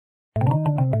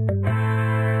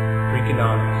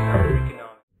Freakonomics.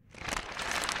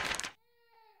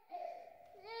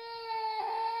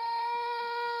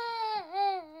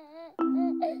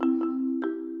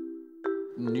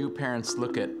 New parents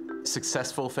look at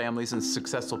successful families and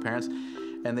successful parents,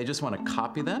 and they just want to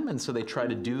copy them, and so they try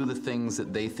to do the things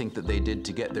that they think that they did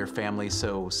to get their family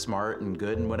so smart and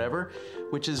good and whatever,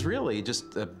 which is really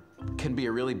just can be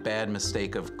a really bad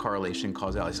mistake of correlation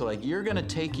causality. So like, you're gonna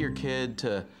take your kid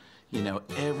to, you know,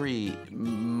 every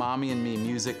Mommy and Me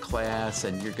music class,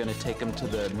 and you're gonna take them to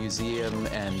the museum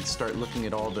and start looking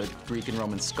at all the Greek and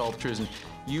Roman sculptures, and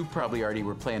you probably already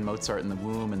were playing Mozart in the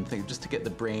womb and things just to get the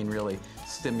brain really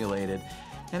stimulated.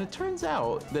 And it turns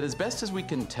out that as best as we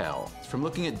can tell from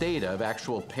looking at data of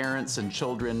actual parents and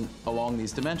children along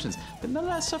these dimensions, that none of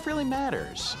that stuff really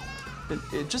matters.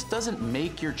 It just doesn't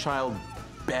make your child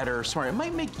better, smarter. It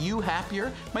might make you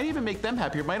happier, might even make them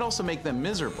happier, it might also make them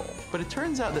miserable. But it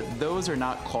turns out that those are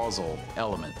not causal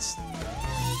elements.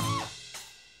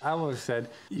 I always said,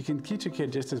 you can teach a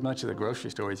kid just as much at the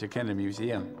grocery store as you can at a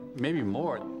museum, maybe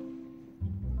more.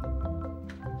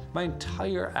 My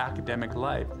entire academic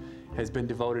life has been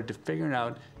devoted to figuring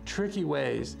out tricky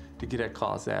ways to get at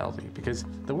causality, because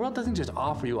the world doesn't just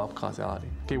offer you up causality.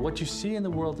 Okay, what you see in the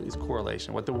world is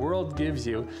correlation. What the world gives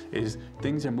you is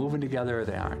things are moving together or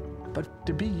they aren't. But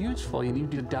to be useful, you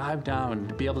need to dive down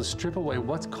to be able to strip away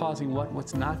what's causing what,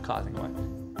 what's not causing what.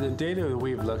 The data that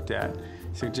we've looked at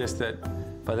suggests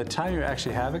that by the time you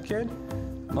actually have a kid,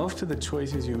 most of the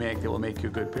choices you make that will make you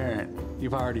a good parent,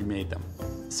 you've already made them.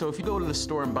 So if you go to the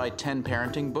store and buy 10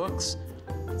 parenting books,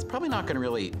 it's probably not going to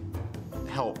really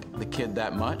help the kid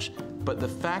that much, but the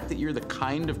fact that you're the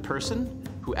kind of person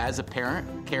who, as a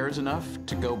parent, cares enough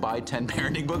to go buy 10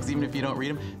 parenting books, even if you don't read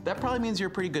them, that probably means you're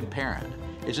a pretty good parent.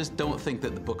 It's just don't think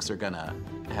that the books are gonna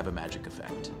have a magic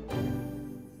effect.